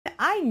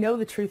I know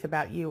the truth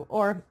about you,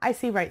 or I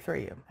see right through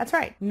you. That's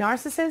right.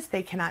 Narcissists,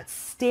 they cannot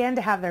stand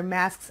to have their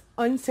masks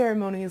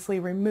unceremoniously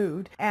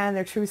removed and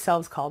their true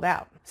selves called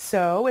out.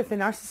 So if the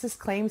narcissist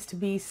claims to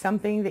be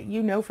something that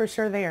you know for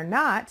sure they are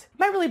not, it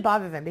might really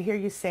bother them to hear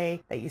you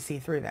say that you see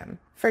through them.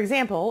 For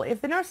example, if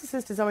the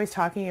narcissist is always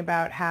talking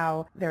about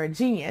how they're a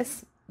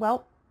genius,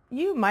 well,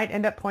 you might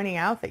end up pointing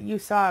out that you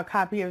saw a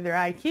copy of their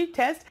IQ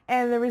test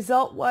and the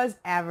result was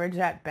average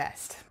at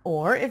best.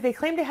 Or if they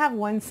claim to have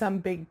won some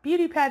big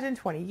beauty pageant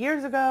 20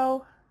 years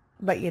ago,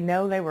 but you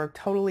know they were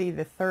totally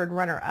the third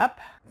runner-up,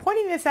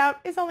 pointing this out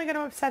is only going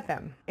to upset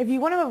them. If you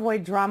want to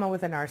avoid drama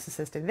with a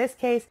narcissist in this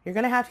case, you're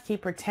going to have to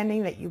keep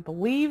pretending that you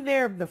believe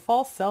they're the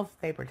false self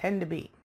they pretend to be.